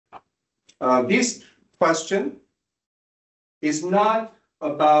This question is not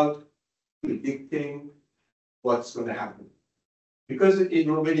about predicting what's going to happen, because it's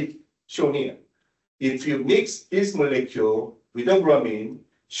already shown here. If you mix this molecule with a bromine,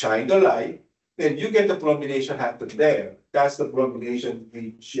 shine the light, then you get the bromination happen there. That's the bromination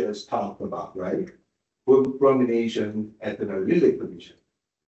we just talked about, right? Bromination at the allylic position.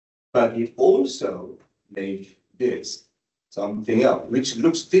 But it also makes this something else, which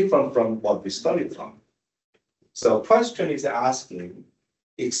looks different from what we studied from. So question is asking,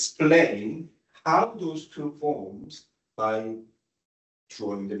 explain how those two forms by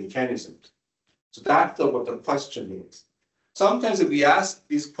drawing the mechanism. So that's what the question is. Sometimes we ask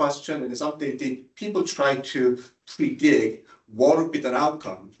this question, and sometimes people try to predict what would be the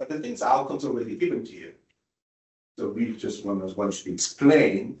outcome, but the thing's outcomes already given to you. So we just want to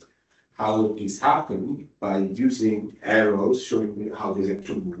explain how this happened by using arrows showing how this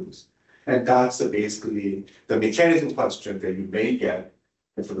actually moves. And that's basically the mechanism question that you may get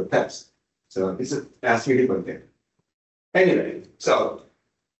for the test. So this is asking a different thing. Anyway, so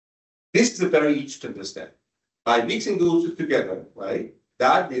this is very easy to understand. By mixing those two together, right,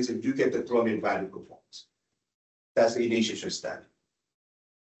 that means that you get the bromine radical forms. That's the initiation step.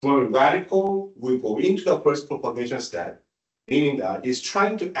 Bromine radical will go into the first propagation step, meaning that it's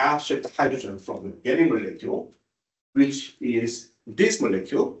trying to abstract hydrogen from the beginning molecule, which is this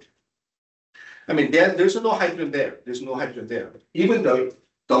molecule. I mean, there's no hydrogen there. There's no hydrogen there. Even though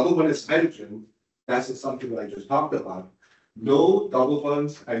double bond is hydrogen, that's something that I just talked about. No double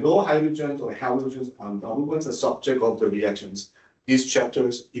bonds, no hydrogens or halogens on double bonds are subject of the reactions. These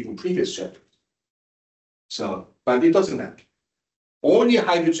chapters, even previous chapters. So, but it doesn't matter. Only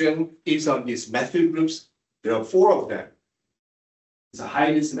hydrogen is on these methyl groups. There are 4 of them. It's a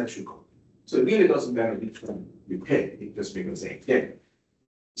highly symmetrical. So it really doesn't matter which one you pick. It just becomes the same thing.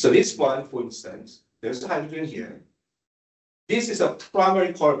 So this one, for instance, there's a hydrogen here. This is a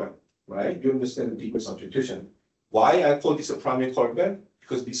primary carbon, right? You understand the deeper substitution. Why I call this a primary carbon?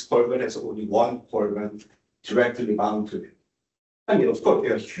 Because this carbon has only one carbon directly bound to it. I mean, of course,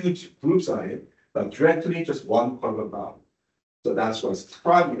 there are huge groups on it, but directly just one carbon bound. So that's why it's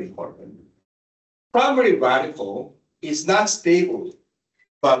primary carbon. Primary radical is not stable,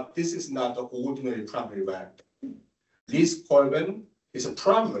 but this is not the ordinary primary radical. This carbon is a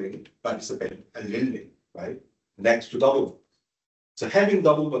primary, but it's a allylic, right? Next to double bond. So having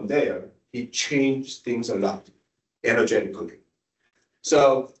double bond there, it changes things a lot energetically.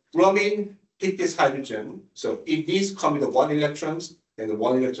 So bromine take this hydrogen. So if these come with the 1 electrons, and the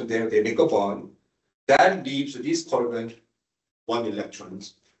 1 electron there, they make a bond. That leaves this carbon 1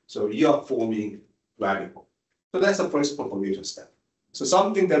 electrons. So you are forming radical. So that's the first propagation step. So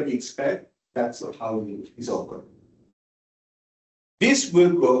something that we expect, that's how it's occurring. This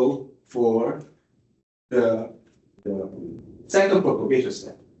will go for the second propagation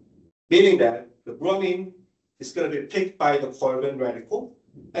step, meaning that the bromine is going to be picked by the carbon radical,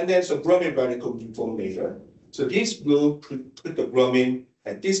 and then so bromine radical will be formed later. So this will put the bromine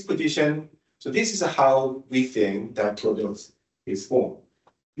at this position. So this is how we think that product is formed.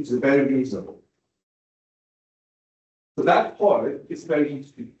 It's very reasonable. So that part is very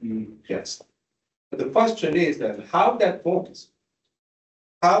easy to be guessed. But the question is that how that forms,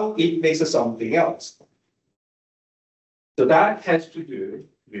 how it makes something else. So that has to do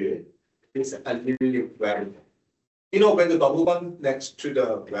with this allylic radical. You know, when the double bond next to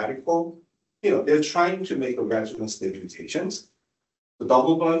the radical, they're trying to make a resonance stabilizations. The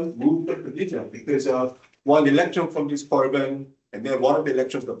double bond moves the position because of 1 electron from this carbon, and then 1 of the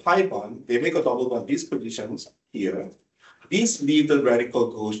electrons of the pi bond, they make a double bond these positions here. This leave the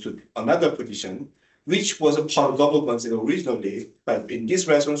radical goes to another position, which was a part of double bonds originally, but in these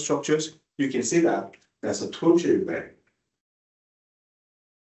resonance structures, you can see that that's a tertiary radical.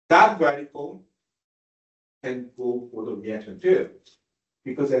 That radical can go for the reaction too,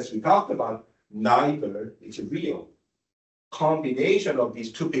 because as we talked about, neither is real. Combination of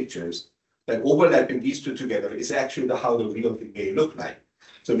these two pictures that overlapping these two together is actually how the real thing may look like.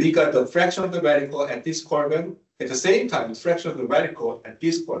 So we got the fraction of the radical at this carbon, at the same time, the fraction of the radical at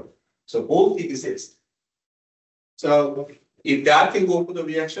this carbon. So both exist. So if that can go for the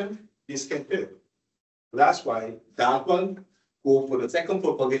reaction, this can too. That's why that one go for the second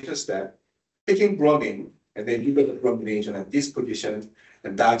propagation step, picking bromine, and then you get the bromination at this position,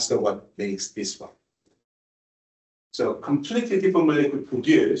 and that's what makes this one. So completely different molecule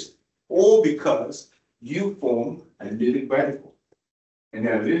produced, all because you form a allylic radical. And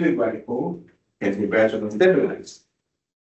the allylic radical can be resonance stabilized.